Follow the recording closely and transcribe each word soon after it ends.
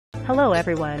Hello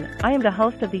everyone, I am the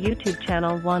host of the YouTube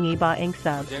channel Wang YIBO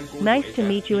ENGSUB. Nice to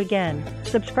meet you again.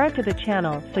 Subscribe to the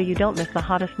channel so you don't miss the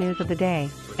hottest news of the day.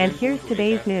 And here's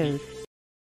today's news.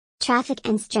 Traffic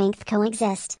and strength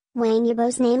coexist. Wang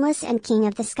Yibo's Nameless and King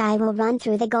of the Sky will run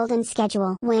through the golden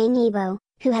schedule. Wang Yibo,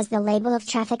 who has the label of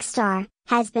traffic star,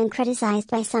 has been criticized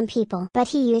by some people. But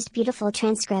he used beautiful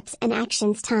transcripts and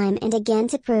actions time and again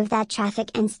to prove that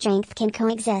traffic and strength can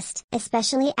coexist.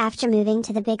 Especially after moving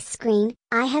to the big screen,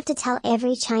 I have to tell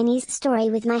every Chinese story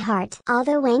with my heart.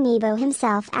 Although Wang Yibo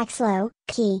himself acts low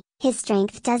key, his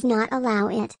strength does not allow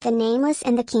it. The Nameless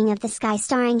and the King of the Sky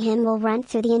starring him will run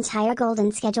through the entire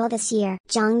golden schedule this year.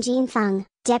 Zhang Jinfeng,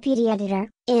 deputy editor,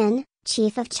 in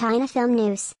chief of China Film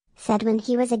News, said when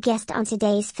he was a guest on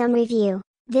today's film review,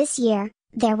 "This year,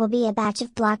 there will be a batch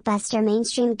of blockbuster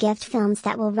mainstream gift films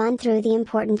that will run through the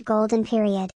important golden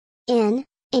period.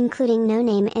 Including No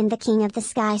Name and The King of the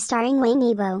Sky starring Wang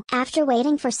Yibo." After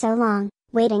waiting for so long,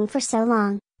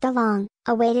 the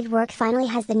long-awaited work finally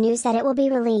has the news that it will be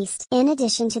released. In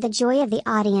addition to the joy of the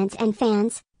audience and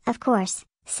fans, of course,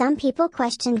 some people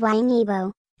questioned Wang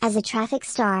Yibo. As a traffic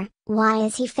star, why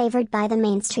is he favored by the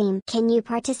mainstream? Can you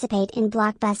participate in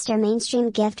blockbuster mainstream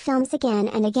gift films again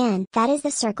and again? That is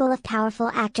the circle of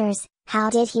powerful actors. How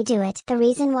did he do it? The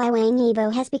reason why Wang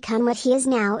Yibo has become what he is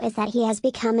now is that he has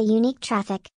become a unique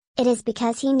traffic. It is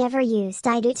because he never used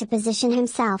idou to position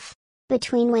himself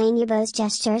between Wang Yibo's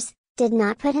gestures, did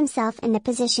not put himself in the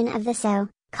position of the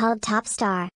so-called top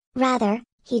star. Rather,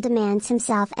 he demands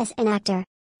himself as an actor.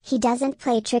 He doesn't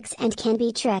play tricks and can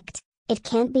be tricked. It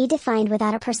can't be defined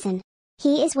without a person.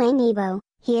 He is Wang Yibo,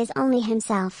 he is only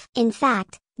himself. In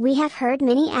fact, we have heard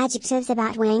many adjectives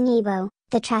about Wang Yibo,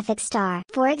 the traffic star.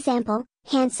 For example,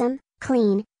 handsome,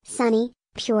 clean, sunny,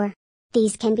 pure.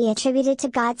 These can be attributed to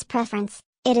God's preference.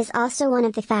 It is also one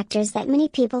of the factors that many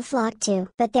people flock to.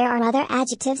 But there are other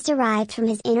adjectives derived from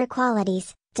his inner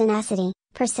qualities: tenacity,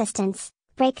 persistence,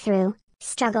 breakthrough,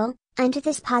 struggle. Under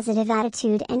this positive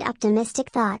attitude and optimistic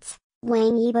thoughts,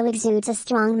 Wang Yibo exudes a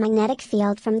strong magnetic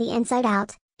field from the inside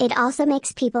out. It also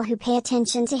makes people who pay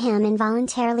attention to him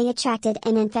involuntarily attracted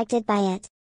and infected by it.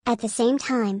 At the same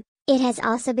time, it has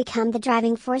also become the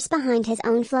driving force behind his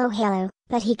own flow halo,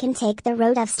 but he can take the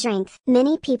road of strength.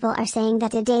 Many people are saying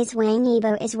that today's Wang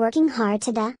Yibo is working hard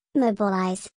to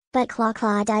mobilize, but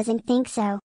Claw doesn't think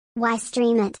so. Why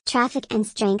stream it? Traffic and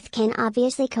strength can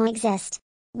obviously coexist.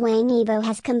 Wang Yibo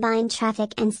has combined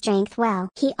traffic and strength well.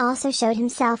 He also showed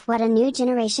himself what a new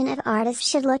generation of artists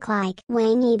should look like.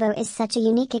 Wang Yibo is such a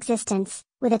unique existence,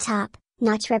 with a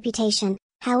top-notch reputation.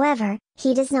 However,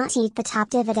 he does not eat the top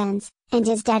dividends, and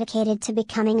is dedicated to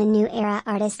becoming a new era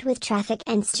artist with traffic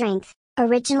and strength.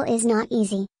 Original is not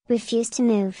easy, refuse to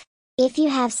move. If you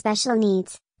have special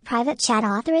needs, private chat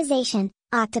authorization,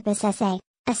 Octopus SA,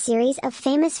 a series of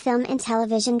famous film and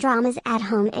television dramas at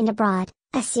home and abroad.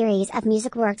 A series of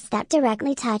music works that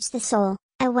directly touch the soul,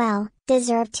 a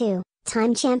well-deserved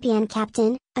two-time champion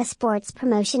captain, a sports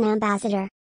promotion ambassador.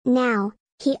 Now,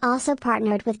 he also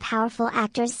partnered with powerful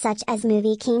actors such as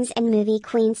movie kings and movie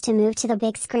queens to move to the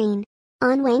big screen.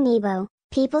 On Wang Yibo,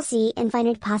 people see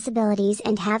infinite possibilities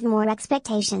and have more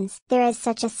expectations. There is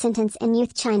such a sentence in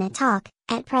Youth China talk: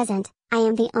 "At present, I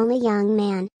am the only young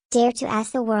man, dare to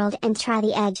ask the world and try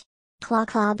the edge."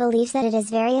 Claw believes that it is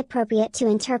very appropriate to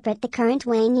interpret the current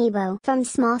Wang Yibo from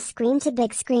small screen to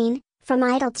big screen, from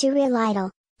idol to real idol,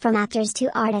 from actors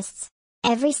to artists.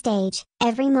 Every stage,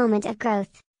 every moment of growth,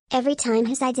 every time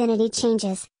his identity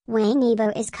changes, Wang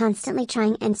Yibo is constantly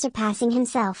trying and surpassing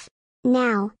himself.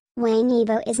 Now, Wang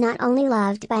Yibo is not only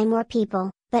loved by more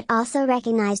people, but also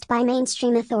recognized by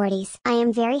mainstream authorities. I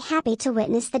am very happy to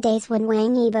witness the days when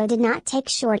Wang Yibo did not take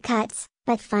shortcuts,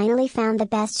 but finally found the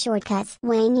best shortcuts.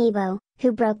 Wang Yibo,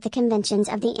 who broke the conventions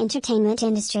of the entertainment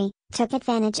industry, took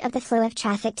advantage of the flow of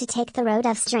traffic to take the road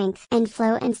of strength. And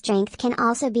flow and strength can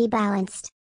also be balanced.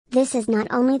 This is not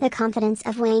only the confidence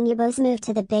of Wang Yibo's move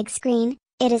to the big screen,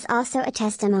 it is also a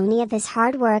testimony of his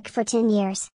hard work for 10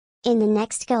 years. In the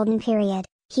next golden period,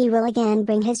 he will again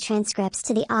bring his transcripts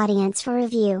to the audience for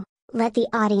review. Let the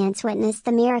audience witness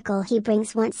the miracle he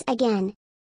brings once again.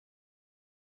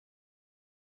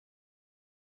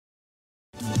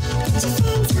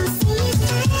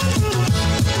 Just